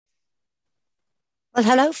Well,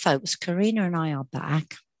 hello, folks. Corinna and I are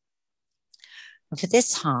back. And for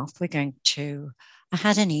this half, we're going to. I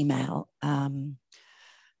had an email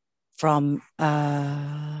from,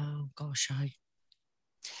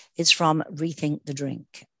 it's from Rethink the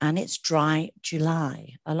Drink, and it's Dry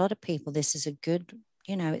July. A lot of people, this is a good,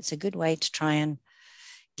 it's a good way to try and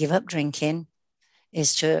give up drinking,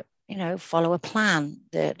 is to, follow a plan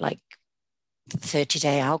that, like the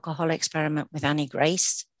 30-day alcohol experiment with Annie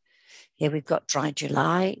Grace. Here we've got Dry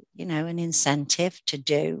July, an incentive to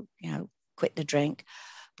do, quit the drink.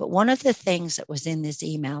 But one of the things that was in this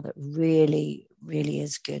email that really, really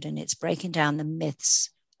is good, and it's breaking down the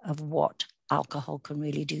myths of what alcohol can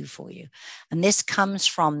really do for you. And this comes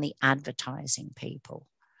from the advertising people.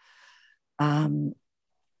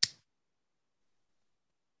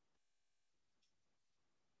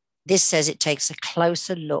 This says it takes a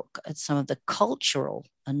closer look at some of the cultural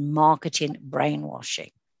and marketing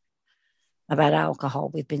brainwashing about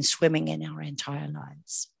alcohol we've been swimming in our entire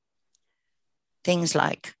lives. Things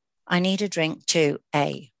like, I need a drink to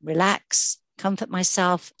A, relax, comfort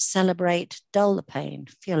myself, celebrate, dull the pain,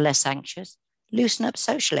 feel less anxious, loosen up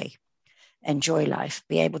socially, enjoy life,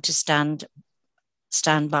 be able to stand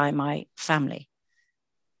by my family.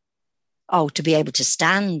 Oh, to be able to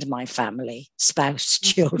stand my family, spouse,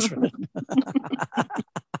 children.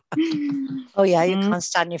 Oh, yeah, you can't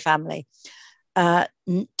stand your family. To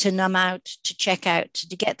numb out, to check out,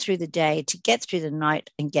 to get through the day, to get through the night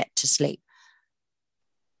and get to sleep.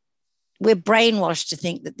 We're brainwashed to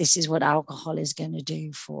think that this is what alcohol is going to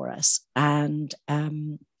do for us. And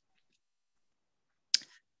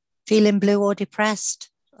feeling blue or depressed?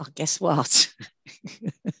 Oh, guess what?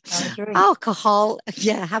 Alcohol,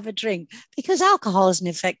 have a drink. Because alcohol is an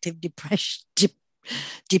effective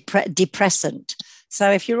depressant. So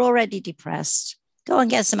if you're already depressed, go and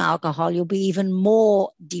get some alcohol. You'll be even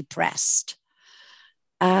more depressed.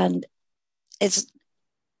 And it's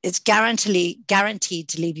guaranteed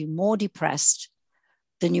to leave you more depressed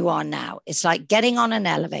than you are now. It's like getting on an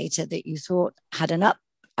elevator that you thought had an up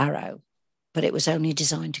arrow, but it was only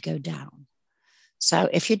designed to go down. So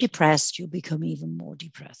if you're depressed, you'll become even more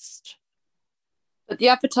depressed. But the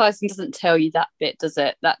advertising doesn't tell you that bit, does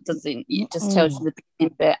it? That doesn't. It just tells you the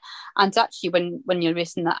beginning bit. And actually, when you're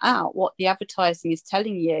missing that out, what the advertising is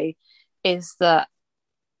telling you is that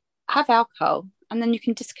have alcohol and then you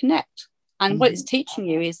can disconnect. And what it's teaching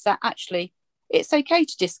you is that actually it's okay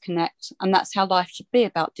to disconnect, and that's how life should be,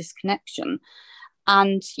 about disconnection.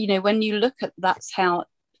 And when you look at that's how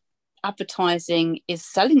advertising is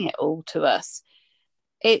selling it all to us,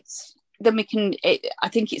 I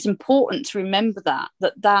think it's important to remember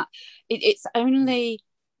that it's only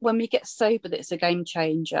when we get sober that it's a game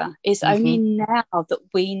changer. It's only now that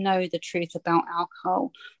we know the truth about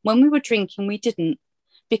alcohol. When we were drinking, we didn't,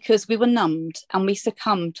 because we were numbed and we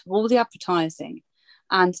succumbed to all the advertising,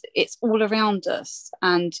 and it's all around us.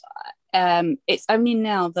 And it's only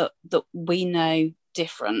now that we know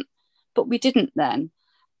different, but we didn't then.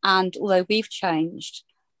 And although we've changed,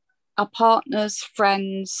 our partners,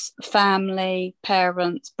 friends, family,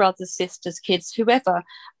 parents, brothers, sisters, kids, whoever,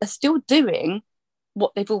 are still doing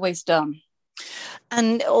what they've always done.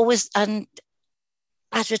 And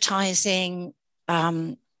advertising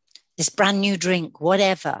this brand new drink,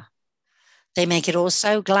 whatever. They make it all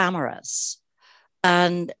so glamorous.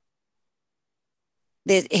 And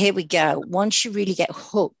here we go. Once you really get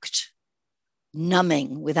hooked,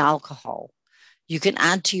 numbing with alcohol, you can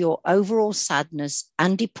add to your overall sadness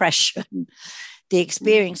and depression the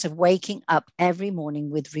experience of waking up every morning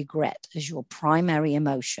with regret as your primary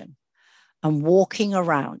emotion, and walking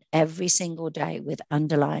around every single day with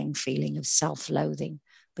underlying feeling of self-loathing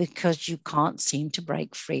because you can't seem to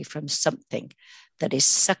break free from something that is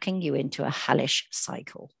sucking you into a hellish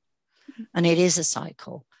cycle. And it is a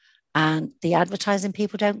cycle. And the advertising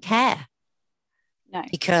people don't care. No.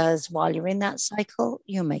 Because while you're in that cycle,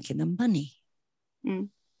 you're making them money.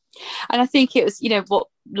 And I think it was, what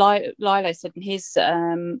Lilo said in his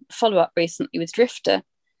follow-up recently with Drifter.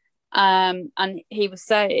 And he was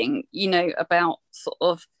saying, about sort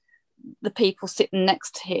of the people sitting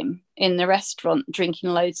next to him in the restaurant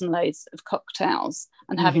drinking loads and loads of cocktails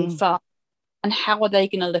and having fun. And how are they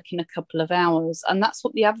going to look in a couple of hours? And that's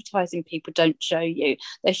what the advertising people don't show you.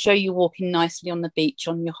 They show you walking nicely on the beach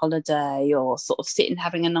on your holiday, or sort of sitting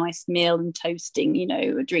having a nice meal and toasting,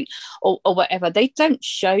 a drink or whatever. They don't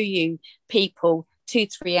show people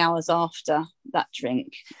 2-3 hours after that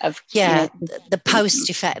drink of the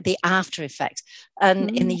post effect, the after effects.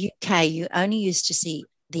 And in the UK, you only used to see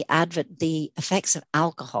the effects of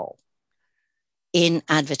alcohol in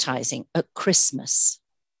advertising at Christmas.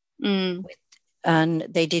 and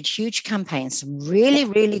they did huge campaigns, some really,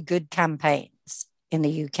 really good campaigns in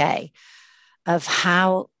the UK of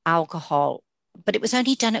how alcohol, but it was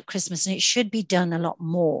only done at Christmas and it should be done a lot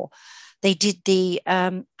more. They did the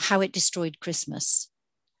how it destroyed Christmas.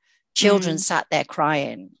 Children sat there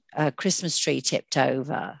crying, a Christmas tree tipped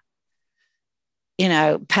over,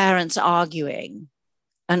 parents arguing,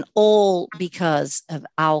 and all because of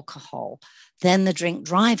alcohol. Then the drink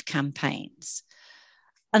drive campaigns.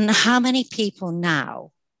 And how many people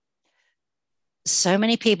now, so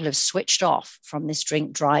many people have switched off from this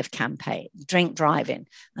drink driving,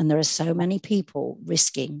 and there are so many people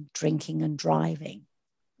risking drinking and driving.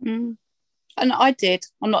 And I did.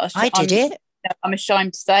 I did it. I'm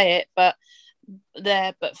ashamed to say it, but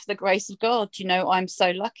for the grace of God, I'm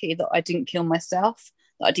so lucky that I didn't kill myself,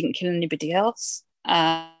 that I didn't kill anybody else.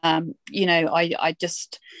 I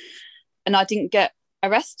just, and I didn't get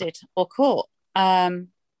arrested or caught.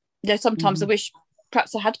 Sometimes I wish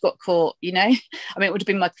perhaps I had got caught, I mean, it would have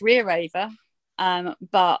been my career over.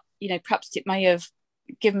 But, perhaps it may have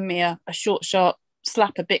given me a short, sharp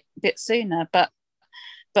slap a bit sooner. But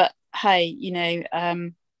hey,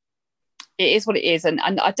 it is what it is. And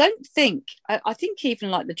I don't think, I think even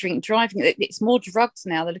like the drink driving, it's more drugs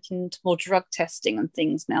now. They're looking into more drug testing and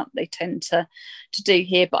things now that they tend to do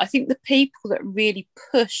here. But I think the people that really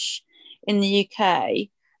push in the UK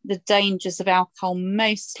the dangers of alcohol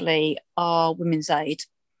mostly are Women's Aid.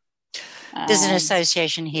 There's an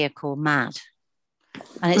association here called MAD,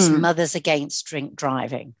 and it's Mothers Against Drink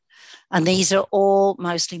Driving. And these are all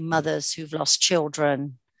mostly mothers who've lost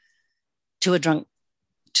children to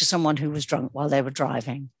someone who was drunk while they were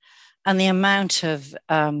driving. And the amount of,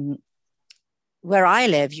 where I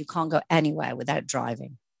live, you can't go anywhere without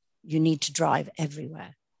driving. You need to drive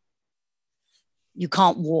everywhere. You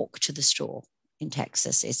can't walk to the store in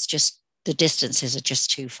Texas. It's just, the distances are just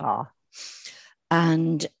too far.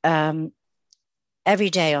 And every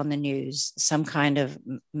day on the news, some kind of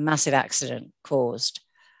massive accident caused,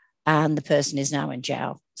 and the person is now in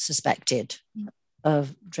jail, suspected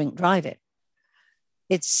of drink driving.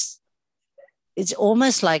 It's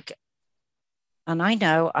almost like, and I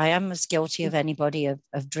know I am as guilty of anybody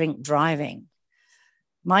of drink driving.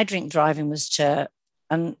 My drink driving was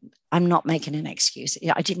and I'm not making an excuse.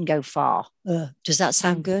 I didn't go far. Does that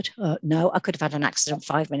sound good? No, I could have had an accident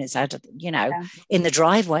 5 minutes out of, in the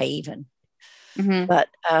driveway even. Mm-hmm. But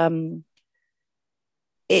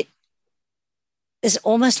it is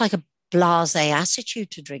almost like a blasé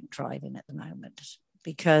attitude to drink driving at the moment,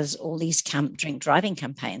 because all these drink driving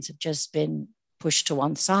campaigns have just been pushed to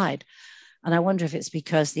one side. And I wonder if it's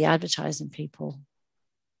because the advertising people,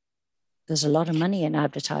 there's a lot of money in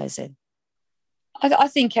advertising. I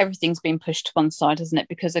think everything's been pushed to one side, hasn't it,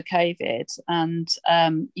 because of COVID? And,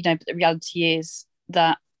 but the reality is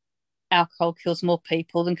that alcohol kills more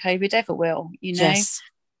people than COVID ever will, Yes.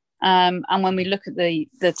 And when we look at the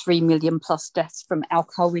 3 million plus deaths from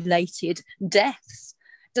alcohol-related deaths,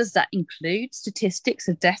 does that include statistics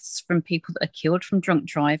of deaths from people that are killed from drunk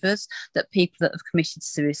drivers, that people that have committed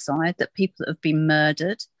suicide, that people that have been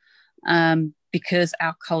murdered because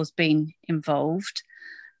alcohol's been involved?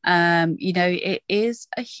 It is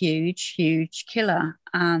a huge, huge killer.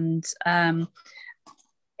 And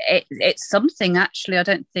it's something, actually, I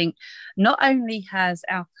don't think, not only has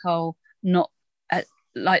alcohol not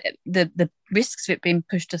like the risks of it being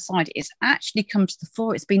pushed aside, it's actually come to the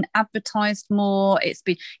fore. It's been advertised more. It's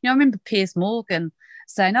been, I remember Piers Morgan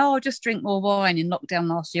saying, I'll just drink more wine in lockdown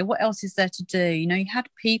last year. What else is there to do? You had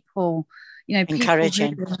people,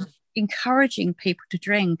 encouraging people to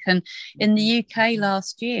drink. And in the UK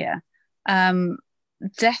last year,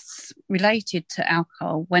 deaths related to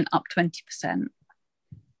alcohol went up 20%.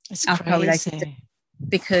 It's alcohol crazy.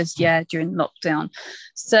 Because during lockdown.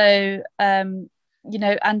 So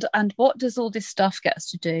and what does all this stuff get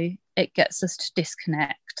us to do? It gets us to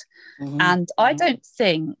disconnect. Mm-hmm. And I don't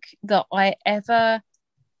think that I ever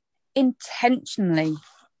intentionally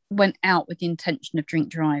went out with the intention of drink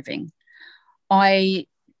driving. I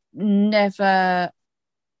never,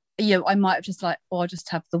 I might have just I'll just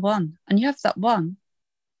have the one. And you have that one.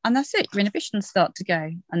 And that's it. Your inhibitions start to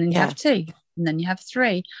go. And then you have two. And then you have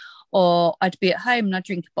three. Or I'd be at home and I'd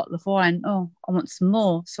drink a bottle of wine. Oh, I want some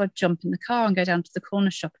more. So I'd jump in the car and go down to the corner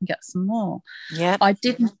shop and get some more. Yeah. I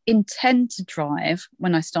didn't intend to drive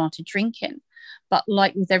when I started drinking. But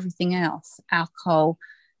like with everything else, alcohol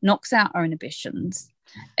knocks out our inhibitions.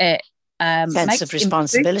 It sense of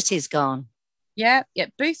responsibility is gone. Yeah,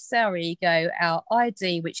 it boosts our ego. Our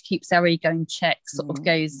ID, which keeps our ego in check, sort of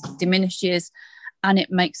diminishes, and it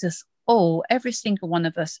makes us all, every single one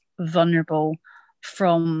of us, vulnerable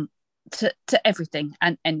to everything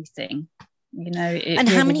and anything. it And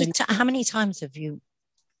really, really. how many times have you?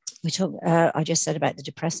 I just said about the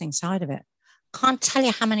depressing side of it. Can't tell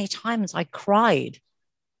you how many times I cried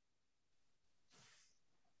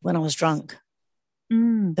when I was drunk.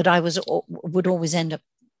 But I would always end up,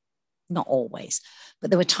 not always, but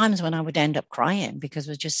there were times when I would end up crying because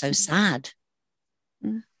it was just so sad.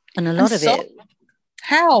 And a lot of it,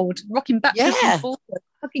 howled, rocking backwards and yeah, forwards,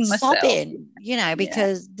 hugging myself. sobbing,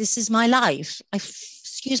 because this is my life.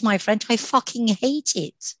 Excuse my French, I fucking hate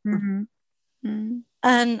it.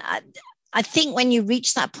 And I think when you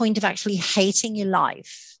reach that point of actually hating your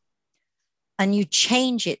life and you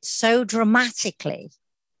change it so dramatically,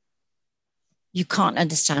 you can't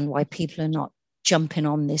understand why people are not jumping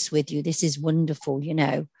on this with you. This is wonderful,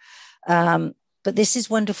 but this is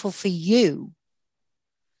wonderful for you,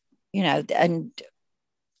 and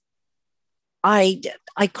I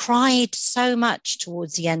cried so much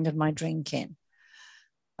towards the end of my drinking.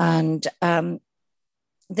 And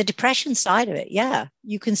the depression side of it, yeah,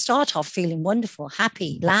 you can start off feeling wonderful,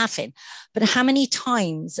 happy, laughing. But how many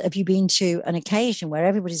times have you been to an occasion where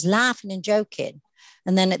everybody's laughing and joking,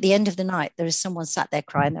 and then at the end of the night, there is someone sat there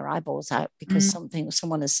crying their eyeballs out because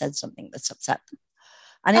someone has said something that's upset them?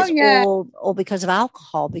 And it's all because of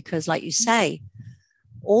alcohol, because like you say,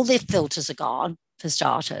 all the filters are gone, for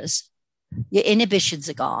starters. Your inhibitions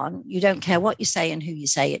are gone. You don't care what you say and who you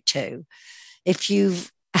say it to. If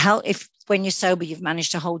when you're sober, you've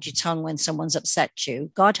managed to hold your tongue when someone's upset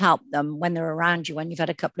you, God help them when they're around you when you've had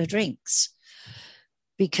a couple of drinks.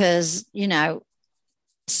 Because,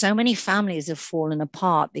 so many families have fallen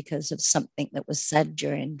apart because of something that was said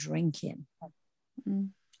during drinking.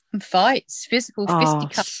 And fights, physical,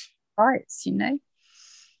 fisticuffs fights,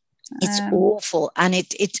 It's awful. And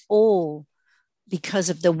it's all because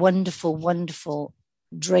of the wonderful, wonderful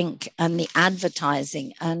drink and the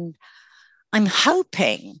advertising. And I'm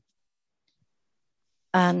hoping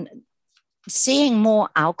and seeing more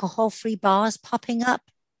alcohol-free bars popping up.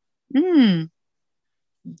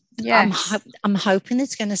 Yes. I'm hoping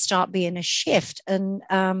there's going to start being a shift, and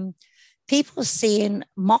people seeing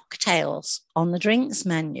mocktails on the drinks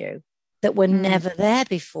menu that were never there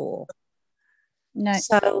before. No.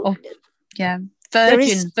 So,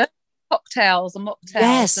 virgin cocktails and mocktails.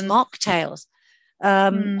 Yes, mocktails.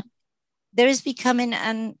 There is becoming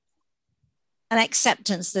an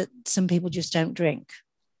acceptance that some people just don't drink,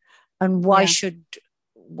 and why should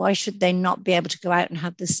they not be able to go out and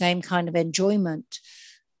have the same kind of enjoyment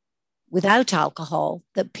without alcohol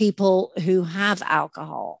that people who have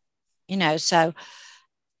alcohol? So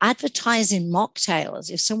advertising mocktails,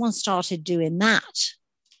 if someone started doing that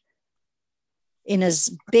in as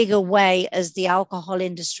big a way as the alcohol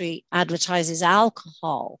industry advertises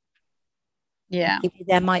alcohol, maybe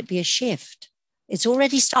there might be a shift. It's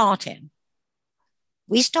already starting.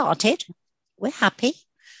 We started. We're happy.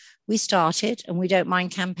 We started, and we don't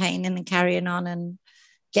mind campaigning and carrying on and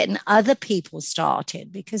getting other people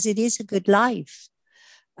started, because it is a good life.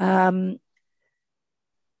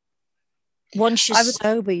 Once you're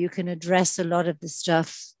sober, you can address a lot of the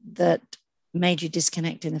stuff that made you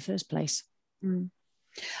disconnect in the first place.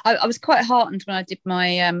 I was quite heartened when I did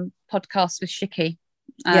my podcast with Shiki,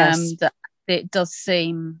 that it does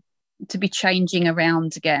seem to be changing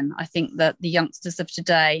around again. I think that the youngsters of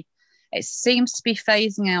today, it seems to be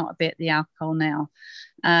phasing out a bit the alcohol now.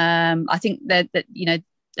 I think that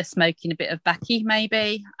they're smoking a bit of baccy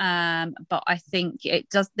maybe, but I think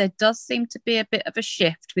there does seem to be a bit of a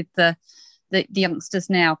shift with the youngsters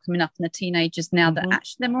now coming up and the teenagers now that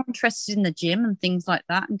actually they're more interested in the gym and things like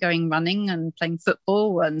that, and going running and playing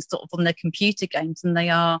football and sort of on their computer games, than they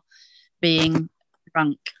are being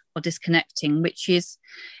drunk or disconnecting, which is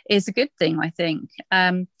a good thing, I think.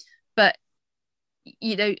 But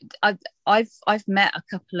I've met a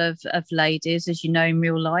couple of ladies, as you know, in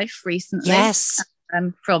real life recently. Yes.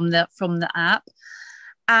 From the app,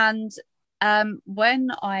 and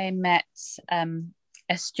when I met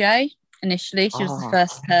SJ initially, she was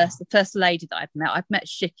the first lady that I've met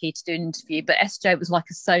Shiki to do an interview, but SJ was like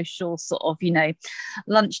a social sort of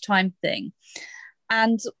lunchtime thing.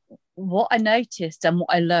 And what I noticed and what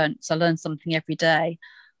I learned, so I learned something every day,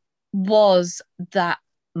 was that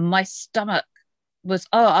my stomach was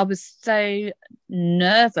I was so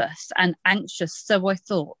nervous and anxious, so I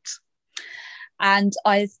thought. And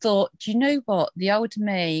I thought, do you know what? The old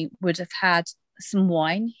me would have had some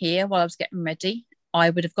wine here while I was getting ready. I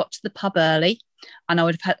would have got to the pub early, and I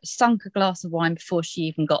would have sunk a glass of wine before she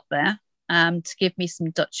even got there, to give me some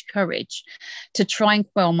Dutch courage to try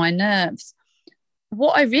and quell my nerves.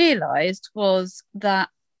 What I realised was that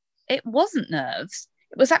it wasn't nerves.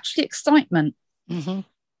 It was actually excitement.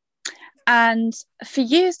 And for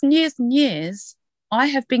years and years and years, I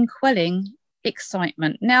have been quelling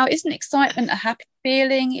excitement. Now, isn't excitement a happy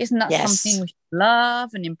feeling? Isn't that something Yes. we should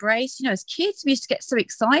love and embrace? You know, as kids, we used to get so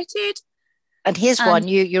excited. And here's And one,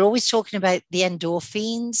 you're always talking about the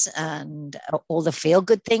endorphins and all the feel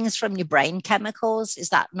good things from your brain chemicals. Is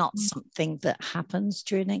that not something that happens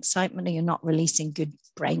during excitement? Are you not releasing good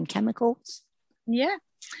brain chemicals? yeah,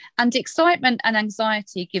 and excitement and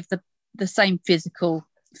anxiety give the same physical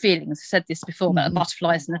feelings. I've said this before about the Mhm.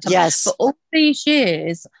 butterflies in the tummy. Yes. But all these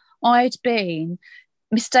years, I'd been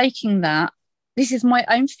mistaking that this is my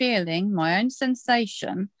own feeling, my own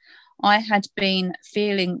sensation. I had been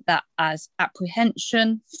feeling that as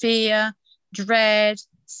apprehension, fear, dread,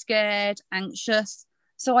 scared, anxious.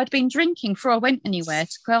 So I'd been drinking before I went anywhere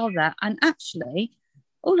to quell that. And actually,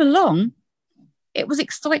 all along, it was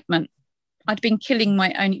excitement. I'd been killing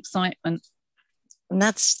my own excitement. And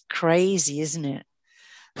that's crazy, isn't it?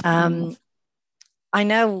 Mm. Um, I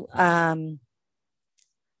know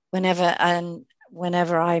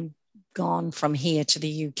whenever I've gone from here to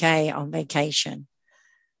the UK on vacation,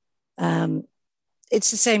 um, it's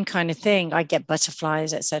the same kind of thing. I get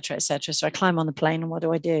butterflies, etc., etc. So I climb on the plane, and what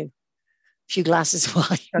do I do? A few glasses of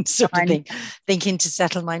wine, That's sort of fine. thing, thinking to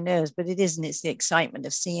settle my nerves. But it isn't. It's the excitement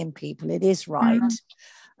of seeing people. It is right,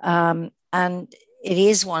 Mm. and it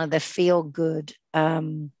is one of the feel good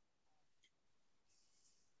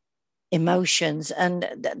emotions,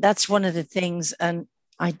 and that's one of the things. And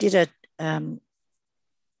I did a um,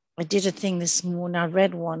 I did a thing this morning. I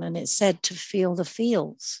read one, and it said to feel the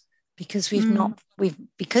feels because Mm.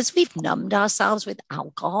 we've numbed ourselves with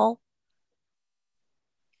alcohol.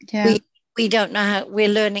 Yeah. We don't know how we're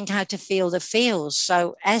learning how to feel the feels.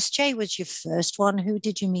 So SJ was your first one. Who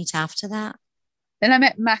did you meet after that? Then I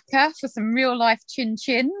met Macca for some real life chin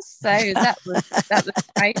chins. So that was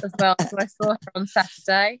great as well. So I saw her on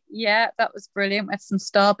Saturday. Yeah, that was brilliant. We had some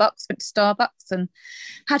Starbucks, went to Starbucks and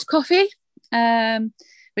had coffee.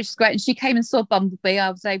 Which is great. And she came and saw Bumblebee. I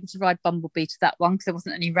was able to ride Bumblebee to that one because there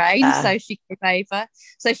wasn't any rain. uh, So she came over.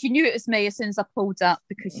 So she knew it was me as soon as I pulled up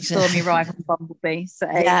because she saw me ride on Bumblebee.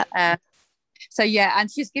 yeah. So yeah, and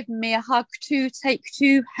she's given me a hug to take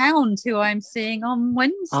to Hound, who I'm seeing on Oh,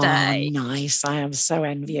 Wednesday. nice. I am so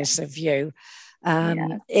Yeah, envious of you.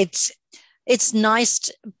 yeah. It's nice,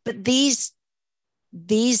 but these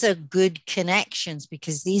are good connections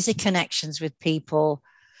because these are connections with people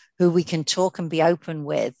who we can talk and be open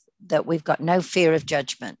with, that we've got no fear of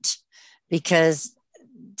judgment, because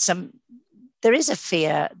some there is a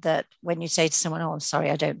fear that when you say to someone, oh, I'm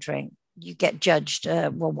sorry, I don't drink, you get judged.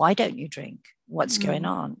 Well, why don't you drink? What's going Mm.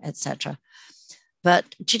 on, etc.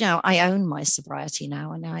 But you know, I own my sobriety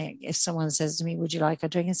now, and if someone says to me, would you like a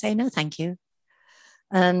drink, I say no, thank you.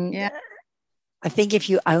 And Yeah. I think if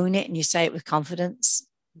you own it and you say it with confidence,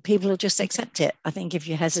 people will just accept it. I think if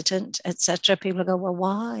you're hesitant, etc., people will go, well,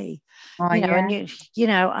 why? Oh You know, and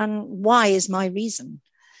yeah. and why is my reason?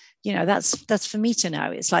 You know, that's for me to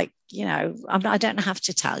know. It's like, I don't have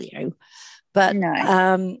to tell you. But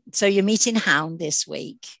No. so you're meeting Hound this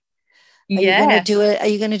week. Yes. Are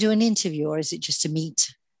you going to do an interview, or is it just a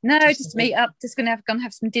meet? No, Just a just meet. meet up. Just gonna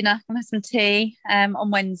have some dinner. Gonna have some tea on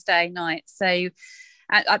Wednesday night. So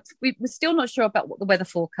we're still not sure about what the weather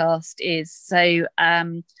forecast is. So,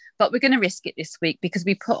 but we're going to risk it this week because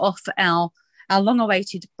we put off our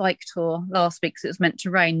long-awaited bike tour last week because it was meant to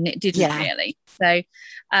rain and it didn't Yeah. really. So,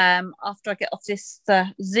 after I get off this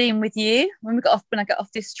Zoom with you, when I get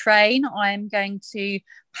off this train, I'm going to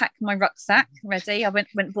pack my rucksack ready. I went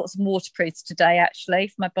and bought some waterproofs today actually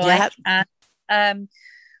for my bike, Yeah. and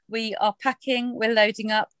we are packing, we're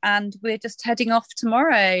loading up, and we're just heading off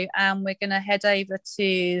tomorrow. And we're going to head over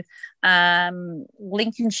to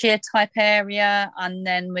Lincolnshire type area, and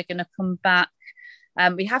then we're going to come back.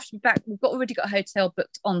 We have to be back. Already got a hotel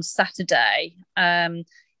booked on Saturday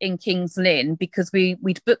in King's Lynn because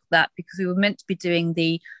we'd booked that because we were meant to be doing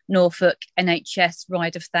the Norfolk NHS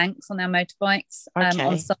Ride of Thanks on our motorbikes on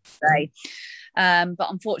Okay. Saturday.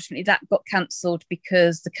 But unfortunately, that got cancelled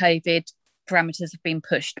because the COVID parameters have been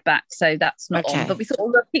pushed back, so that's not on. But Okay. we thought,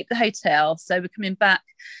 we'll keep the hotel, so we're coming back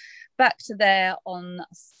to there on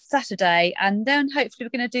Saturday, and then hopefully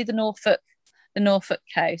we're going to do the Norfolk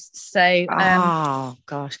coast. So Oh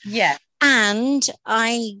gosh. yeah, And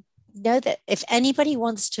I know that if anybody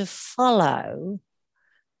wants to follow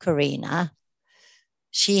Corinna,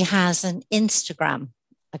 she has an Instagram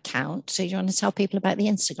account. So you want to tell people about the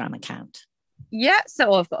Instagram account? yeah.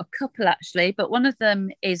 So I've got a couple actually, but one of them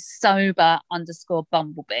is sober underscore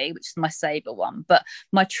Bumblebee, which is my saber one. But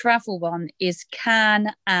my travel one is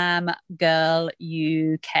Can Am Girl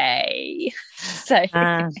UK. So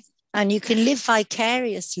Uh, And you can live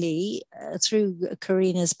vicariously through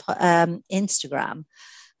Corinna's Instagram.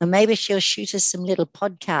 And maybe she'll shoot us some little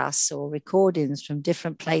podcasts or recordings from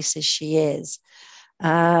different places she is.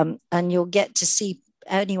 And you'll get to see,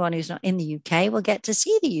 anyone who's not in the UK will get to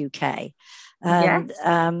see the UK. And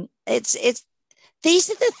Yes. it's these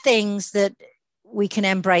are the things that we can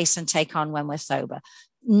embrace and take on when we're sober.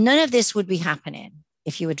 None of this would be happening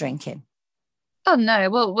if you were drinking. Oh no.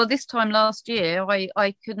 Well, this time last year,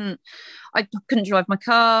 I couldn't drive my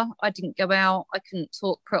car. I didn't go out. I couldn't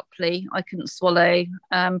talk properly. I couldn't swallow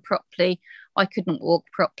properly. I couldn't walk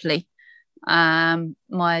properly.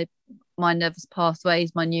 My nervous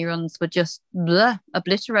pathways, my neurons were just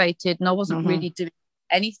obliterated, and I wasn't Mm-hmm. really doing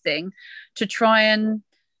anything to try and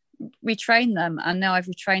retrain them. And now I've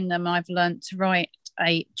retrained them. I've learned to ride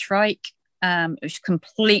a trike, which is a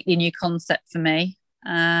completely new concept for me.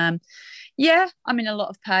 Yeah, I'm in a lot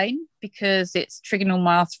of pain because it's triggering all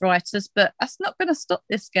my arthritis, but that's not going to stop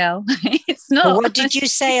this girl. It's But not. what did you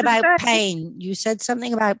say about pain? You said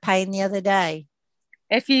something about pain the other day.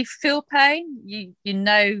 If you feel pain, you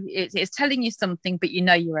know it's telling you something, but you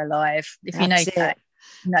know you're alive. If you know That's pain, it.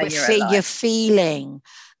 you know you're alive. You're feeling.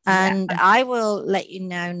 Yeah. And I will let you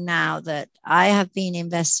know now that I have been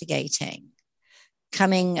investigating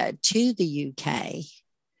coming to the UK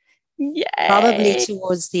probably Yay.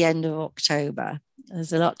 towards the end of October.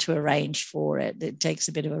 There's a lot to arrange for it. It takes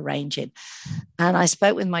a bit of arranging. And I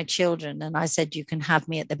spoke with my children and I said, you can have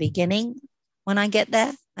me at the beginning when I get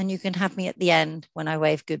there, and you can have me at the end when I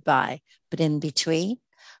wave goodbye. But in between,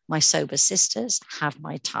 my sober sisters have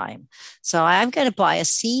my time. So I'm going to buy a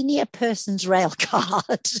senior person's rail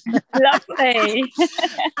card. Lovely.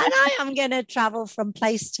 And I am going to travel from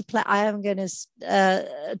place to place. I am going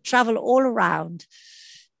to travel all around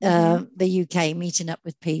the UK, meeting up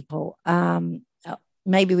with people.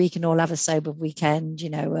 Maybe we can all have a sober weekend,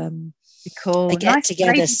 Cool. get Nice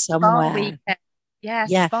together lady spa somewhere. weekend. Yeah,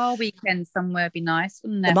 Yeah, spa weekend somewhere would be nice,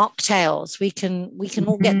 wouldn't the it? mocktails. We can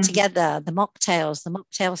all get Mm-hmm. together. The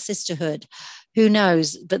mocktail sisterhood. Who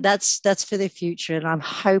knows? But that's for the future, and I'm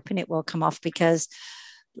hoping it will come off because,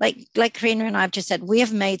 like Corinna and I've just said, we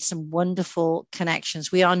have made some wonderful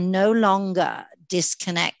connections. We are no longer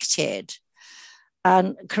disconnected.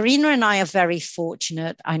 And Corinna and I are very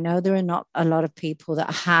fortunate. I know there are not a lot of people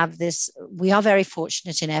that have this. We are very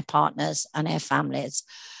fortunate in our partners and our families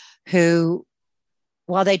who,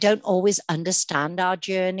 while they don't always understand our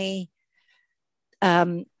journey,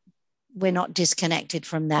 we're not disconnected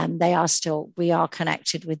from them. We are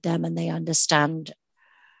connected with them, and they understand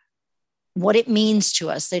what it means to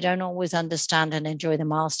us. They don't always understand and enjoy the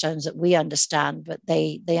milestones that we understand, but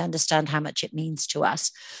they understand how much it means to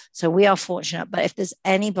us. So we are fortunate. But if there's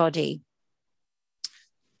anybody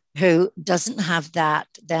who doesn't have that,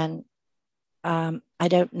 then I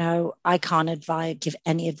don't know. I can't give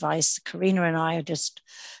any advice. Corinna and I are just,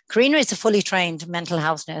 Corinna is a fully trained mental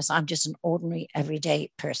health nurse. I'm just an ordinary,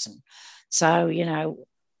 everyday person. So,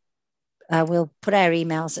 we'll put our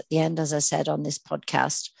emails at the end, as I said, on this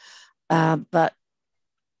podcast. But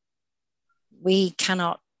we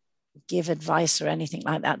cannot give advice or anything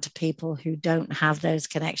like that to people who don't have those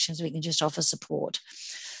connections. We can just offer support.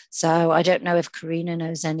 So I don't know if Corinna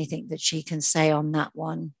knows anything that she can say on that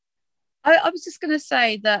one. I was just going to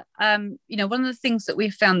say that, one of the things that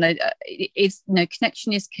we've found though is,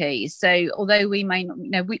 connection is key. So although we may not,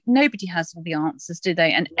 nobody has all the answers, do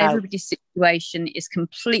they? And No. everybody's situation is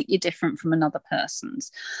completely different from another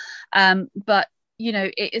person's. But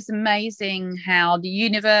it is amazing how the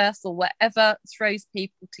universe or whatever throws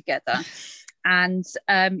people together. And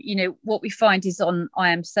what we find is on I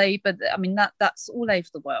Am Sober. I mean that's all over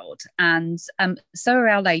the world, and so are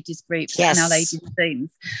our ladies groups and our ladies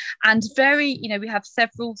Zooms. And we have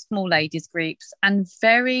several small ladies groups, and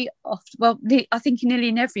very often, I think nearly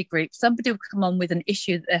in every group, somebody will come on with an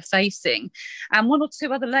issue that they're facing, and one or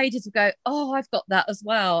two other ladies will go, "Oh, I've got that as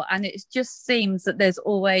well." And it just seems that there's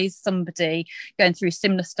always somebody going through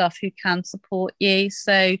similar stuff who can support you.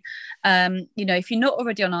 So, if you're not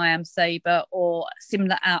already on I Am Sober or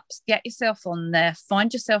similar apps, get yourself on there,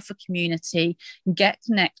 find yourself a community, get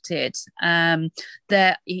connected.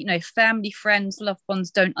 Family, friends, loved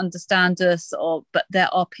ones don't understand us, but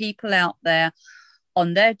there are people out there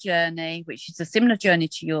on their journey, which is a similar journey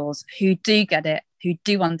to yours, who do get it, who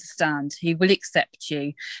do understand, who will accept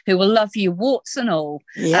you, who will love you, warts and all,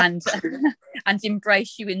 and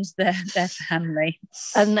embrace you into their family.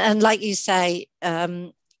 And like you say,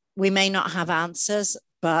 we may not have answers,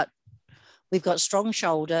 but we've got strong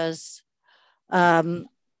shoulders.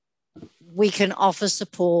 We can offer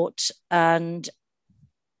support and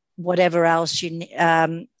whatever else you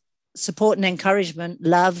need, support and encouragement,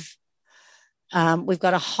 love, We've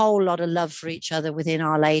got a whole lot of love for each other within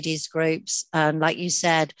our ladies groups. And like you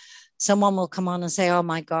said, someone will come on and say, oh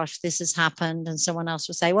my gosh, this has happened. And someone else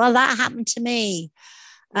will say, well, that happened to me.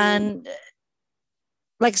 And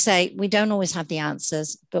like I say, we don't always have the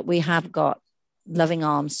answers, but we have got loving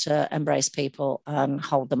arms to embrace people and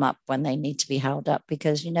hold them up when they need to be held up,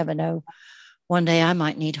 because you never know. One day I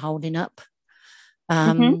might need holding up.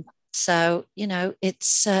 So, you know,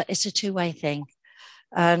 it's a two-way thing.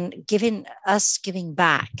 And giving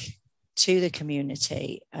back to the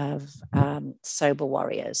community of sober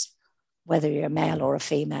warriors, whether you're a male or a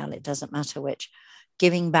female, it doesn't matter which,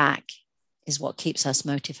 giving back is what keeps us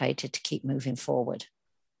motivated to keep moving forward.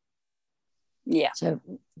 Yeah. So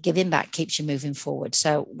giving back keeps you moving forward.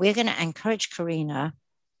 So we're going to encourage Corinna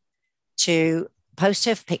to post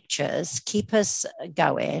her pictures, keep us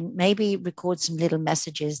going, maybe record some little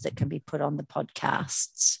messages that can be put on the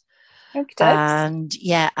podcasts. Okay. And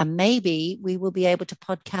and maybe we will be able to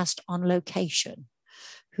podcast on location.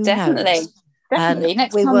 Who knows? Definitely.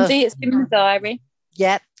 Next Monday, it's in the diary.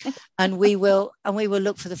 Yep. And we will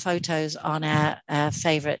look for the photos on our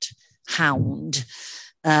favorite hound.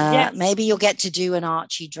 Yes. Maybe you'll get to do an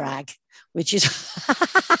Archie drag, which is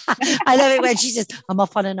I love it when she says, I'm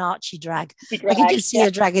off on an Archie drag. I can just see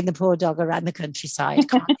her dragging the poor dog around the countryside.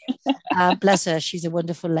 Bless her. She's a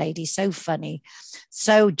wonderful lady. So funny,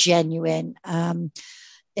 so genuine.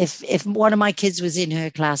 If one of my kids was in her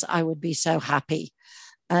class, I would be so happy.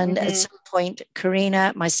 And at some point,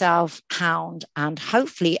 Corinna, myself, Hound, and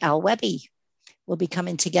hopefully Al Webby will be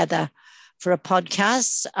coming together for a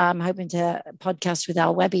podcast. I'm hoping to podcast with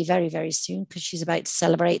Al Webby very, very soon, because she's about to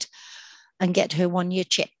celebrate and get her 1 year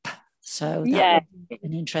chip. So that would be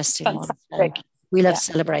an interesting one. So we love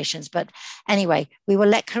celebrations. But anyway, we will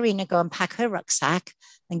let Corinna go and pack her rucksack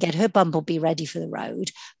and get her bumblebee ready for the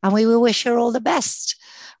road. And we will wish her all the best.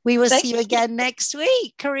 We will see you again next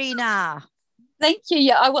week, Corinna. Thank you.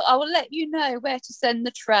 Yeah, I will let you know where to send the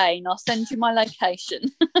train. I'll send you my location.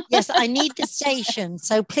 Yes, I need the station.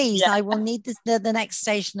 So please, I will need the next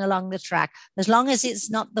station along the track. As long as it's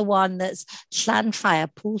not the one that's Llanfire,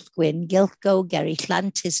 Pwllgwyn, Gylchgo, Gerry,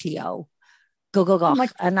 Llantyslio, go.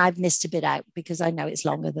 And I've missed a bit out because I know it's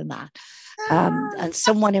longer than that. And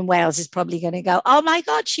someone in Wales is probably going to go, oh my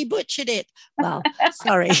God, she butchered it. Well,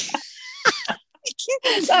 sorry.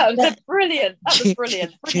 That was brilliant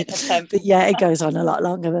attempt. But it goes on a lot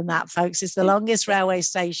longer than that, folks. It's the longest railway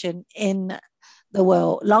station in the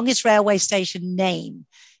world, longest railway station name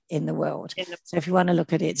in the world. So if you want to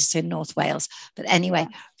look at it, it's in North Wales. But anyway,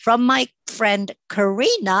 from my friend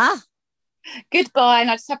Corinna. Goodbye. And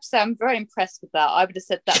I just have to say, I'm very impressed with that. I would have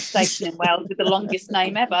said that station in Wales with the longest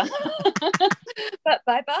name ever. But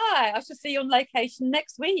bye-bye. I shall see you on location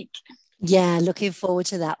next week. Yeah, looking forward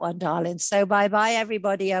to that one, darling. So bye-bye,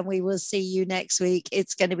 everybody, and we will see you next week.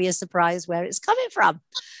 It's going to be a surprise where it's coming from.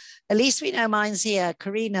 At least we know mine's here.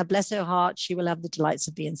 Corinna, bless her heart, she will have the delights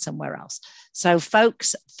of being somewhere else. So,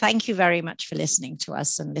 folks, thank you very much for listening to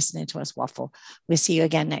us and listening to us waffle. We'll see you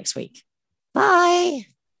again next week. Bye.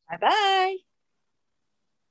 Bye-bye.